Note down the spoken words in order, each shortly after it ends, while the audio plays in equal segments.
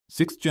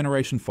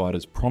Sixth-generation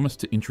fighters promise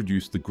to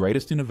introduce the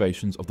greatest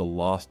innovations of the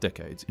last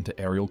decades into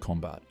aerial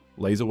combat: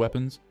 laser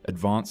weapons,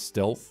 advanced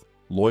stealth,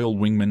 loyal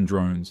wingman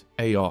drones,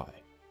 AI.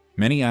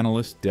 Many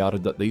analysts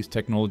doubted that these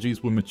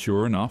technologies were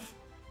mature enough,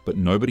 but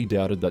nobody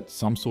doubted that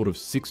some sort of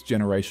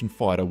sixth-generation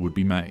fighter would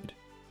be made.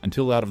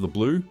 Until out of the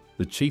blue,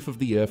 the Chief of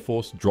the Air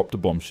Force dropped a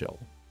bombshell.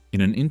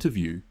 In an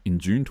interview in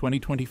June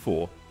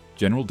 2024,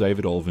 General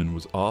David Ulvin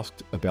was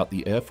asked about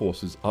the Air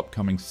Force's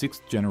upcoming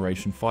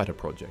sixth-generation fighter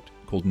project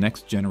called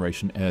Next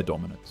Generation Air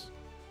Dominance.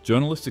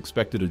 Journalists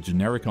expected a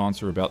generic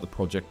answer about the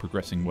project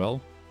progressing well,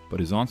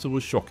 but his answer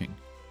was shocking.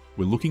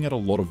 "We're looking at a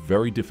lot of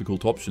very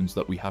difficult options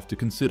that we have to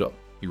consider,"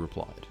 he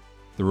replied.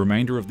 The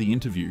remainder of the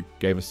interview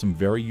gave us some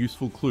very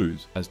useful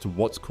clues as to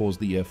what's caused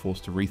the Air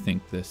Force to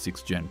rethink their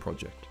sixth-gen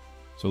project.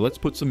 So let's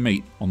put some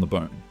meat on the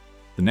bone.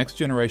 The Next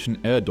Generation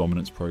Air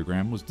Dominance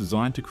program was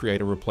designed to create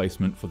a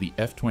replacement for the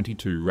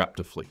F-22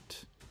 Raptor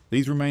fleet.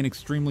 These remain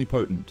extremely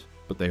potent,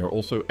 but they are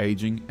also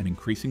aging and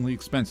increasingly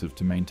expensive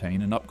to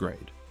maintain and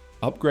upgrade.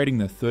 Upgrading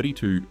their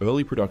 32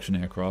 early production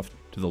aircraft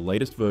to the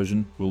latest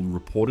version will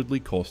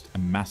reportedly cost a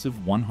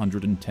massive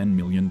 $110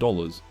 million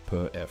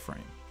per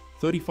airframe.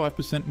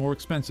 35% more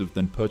expensive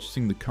than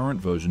purchasing the current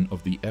version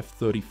of the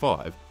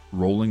F-35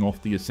 rolling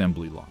off the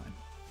assembly line.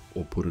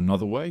 Or put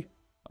another way,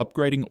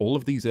 upgrading all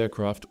of these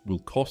aircraft will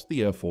cost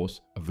the Air Force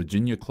a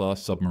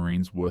Virginia-class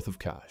submarine's worth of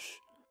cash.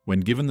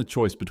 When given the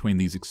choice between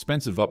these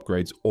expensive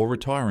upgrades or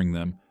retiring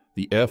them,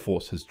 the Air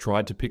Force has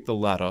tried to pick the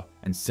latter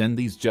and send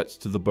these jets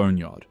to the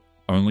boneyard,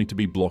 only to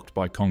be blocked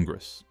by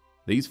Congress.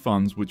 These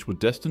funds, which were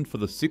destined for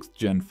the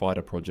sixth-gen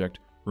fighter project,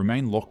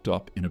 remain locked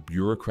up in a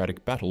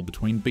bureaucratic battle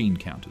between bean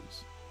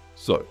counters.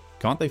 So,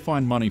 can't they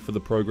find money for the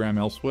program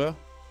elsewhere?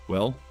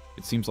 Well,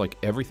 it seems like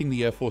everything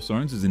the Air Force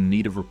owns is in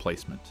need of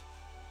replacement.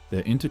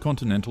 Their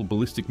intercontinental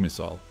ballistic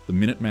missile, the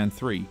Minuteman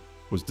III,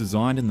 was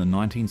designed in the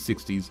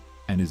 1960s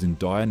and is in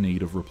dire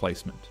need of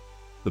replacement.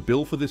 The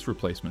bill for this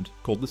replacement,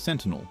 called the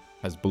Sentinel,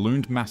 has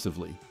ballooned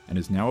massively and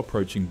is now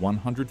approaching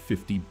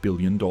 $150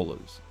 billion.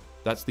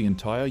 That's the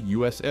entire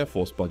US Air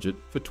Force budget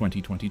for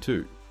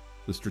 2022.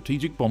 The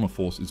Strategic Bomber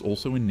Force is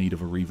also in need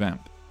of a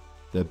revamp.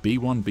 Their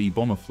B-1B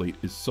bomber fleet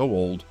is so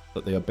old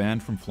that they are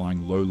banned from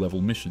flying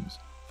low-level missions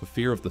for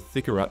fear of the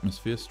thicker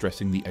atmosphere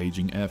stressing the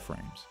aging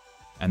airframes.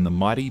 And the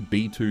mighty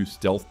B-2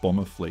 stealth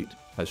bomber fleet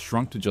has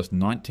shrunk to just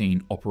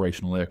 19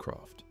 operational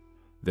aircraft.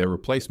 Their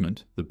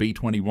replacement, the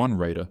B-21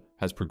 Raider,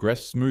 has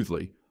progressed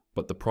smoothly,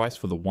 but the price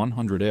for the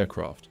 100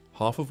 aircraft,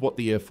 half of what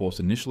the Air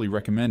Force initially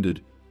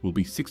recommended, will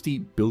be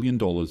 $60 billion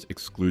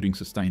excluding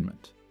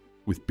sustainment.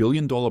 With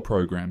billion-dollar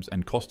programs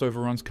and cost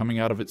overruns coming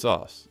out of its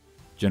arse,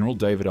 General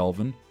David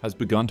Ulvin has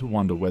begun to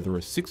wonder whether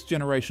a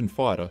sixth-generation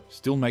fighter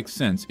still makes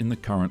sense in the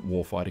current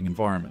warfighting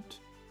environment.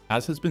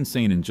 As has been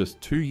seen in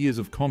just 2 years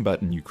of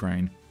combat in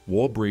Ukraine,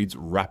 war breeds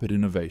rapid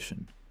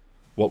innovation.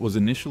 What was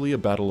initially a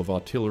battle of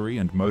artillery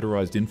and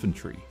motorized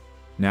infantry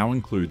now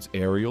includes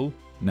aerial,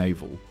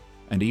 naval,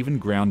 and even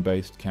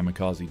ground-based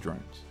kamikaze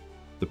drones.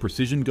 The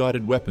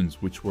precision-guided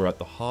weapons which were at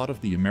the heart of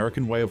the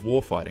American way of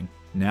warfighting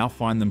now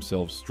find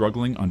themselves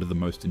struggling under the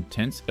most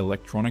intense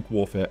electronic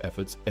warfare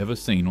efforts ever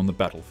seen on the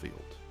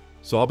battlefield.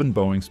 Saab and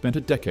Boeing spent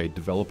a decade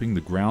developing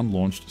the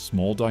ground-launched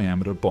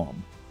small-diameter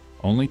bomb,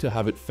 only to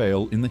have it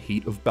fail in the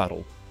heat of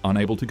battle,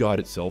 unable to guide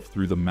itself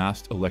through the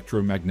massed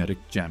electromagnetic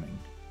jamming.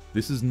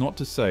 This is not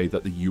to say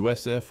that the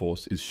US Air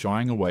Force is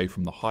shying away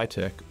from the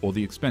high-tech or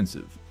the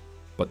expensive,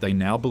 but they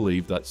now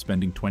believe that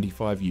spending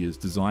 25 years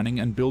designing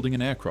and building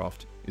an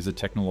aircraft is a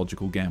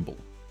technological gamble.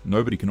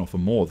 Nobody can offer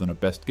more than a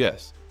best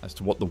guess as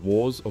to what the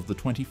wars of the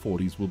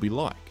 2040s will be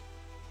like.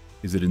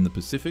 Is it in the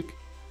Pacific?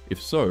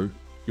 If so,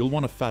 you'll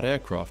want a fat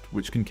aircraft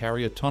which can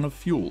carry a ton of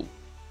fuel.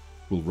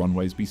 Will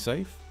runways be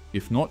safe?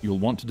 If not, you'll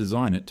want to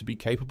design it to be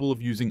capable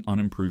of using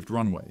unimproved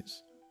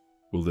runways.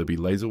 Will there be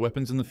laser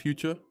weapons in the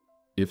future?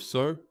 If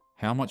so,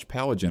 how much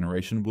power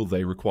generation will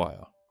they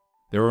require?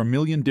 There are a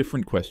million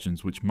different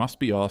questions which must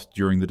be asked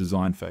during the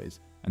design phase,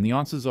 and the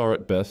answers are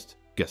at best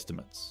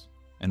guesstimates.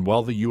 And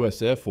while the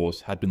US Air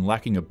Force had been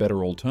lacking a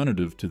better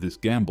alternative to this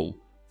gamble,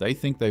 they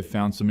think they've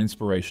found some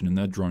inspiration in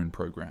their drone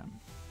program.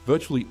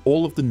 Virtually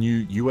all of the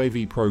new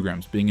UAV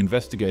programs being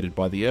investigated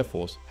by the Air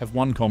Force have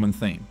one common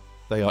theme: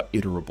 they are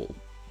iterable.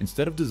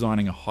 Instead of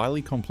designing a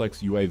highly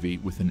complex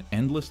UAV with an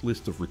endless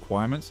list of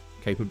requirements,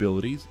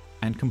 capabilities,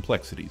 and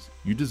complexities,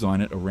 you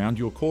design it around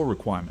your core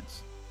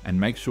requirements, and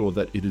make sure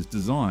that it is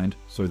designed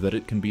so that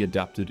it can be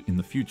adapted in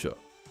the future.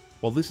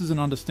 While this is an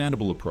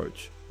understandable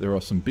approach, there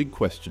are some big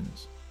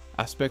questions.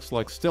 Aspects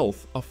like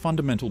stealth are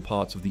fundamental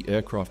parts of the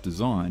aircraft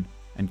design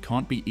and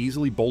can't be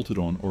easily bolted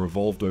on or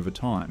evolved over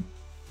time.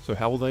 So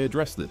how will they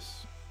address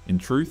this? In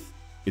truth,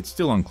 it's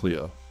still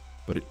unclear,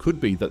 but it could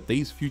be that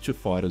these future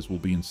fighters will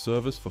be in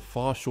service for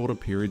far shorter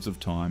periods of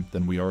time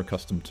than we are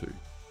accustomed to.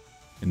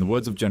 In the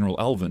words of General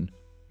Ulvin,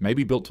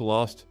 maybe Built to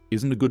Last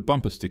isn't a good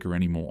bumper sticker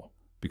anymore,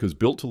 because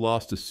Built to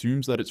Last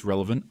assumes that it's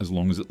relevant as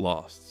long as it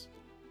lasts.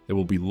 There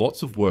will be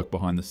lots of work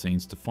behind the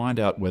scenes to find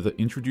out whether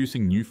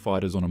introducing new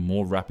fighters on a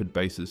more rapid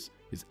basis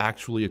is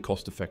actually a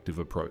cost-effective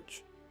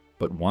approach.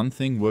 But one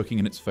thing working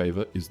in its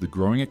favor is the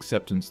growing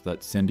acceptance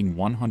that sending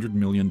 $100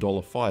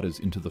 million fighters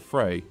into the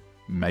fray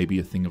may be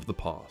a thing of the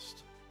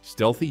past.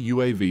 Stealthy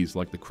UAVs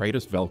like the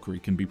Kratos Valkyrie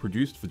can be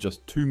produced for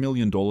just $2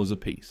 million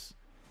apiece.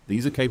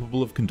 These are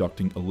capable of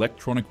conducting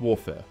electronic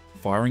warfare,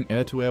 firing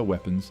air-to-air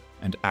weapons,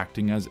 and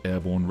acting as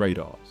airborne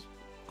radars.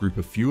 Group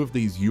a few of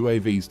these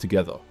UAVs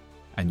together,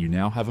 and you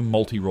now have a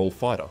multi-role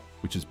fighter,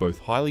 which is both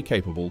highly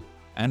capable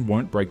and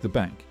won't break the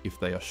bank if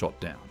they are shot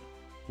down.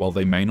 While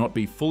they may not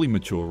be fully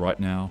mature right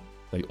now,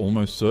 they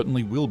almost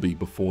certainly will be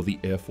before the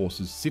Air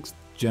Force's 6th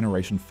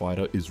generation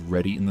fighter is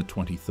ready in the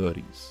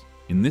 2030s.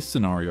 In this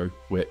scenario,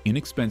 where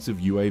inexpensive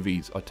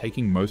UAVs are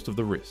taking most of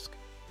the risk,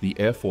 the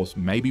Air Force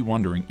may be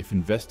wondering if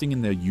investing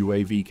in their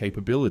UAV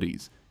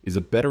capabilities is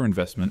a better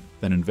investment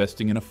than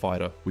investing in a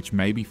fighter which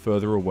may be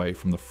further away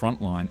from the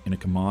front line in a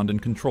command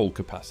and control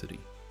capacity.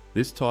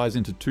 This ties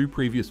into two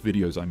previous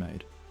videos I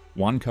made,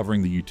 one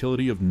covering the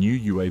utility of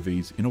new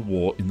UAVs in a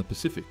war in the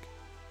Pacific,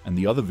 and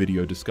the other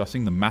video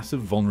discussing the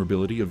massive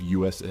vulnerability of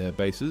US air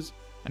bases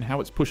and how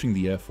it's pushing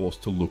the Air Force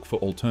to look for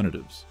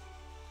alternatives.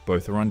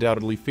 Both are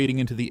undoubtedly feeding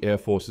into the Air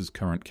Force's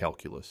current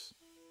calculus.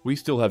 We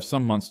still have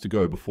some months to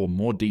go before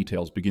more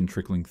details begin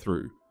trickling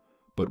through,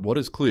 but what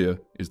is clear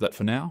is that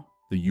for now,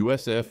 the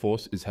US Air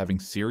Force is having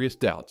serious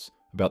doubts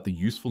about the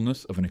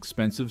usefulness of an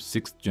expensive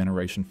 6th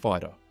generation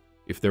fighter.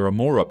 If there are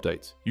more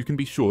updates, you can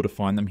be sure to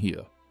find them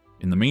here.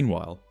 In the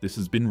meanwhile, this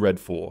has been Red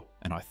 4,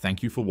 and I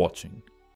thank you for watching.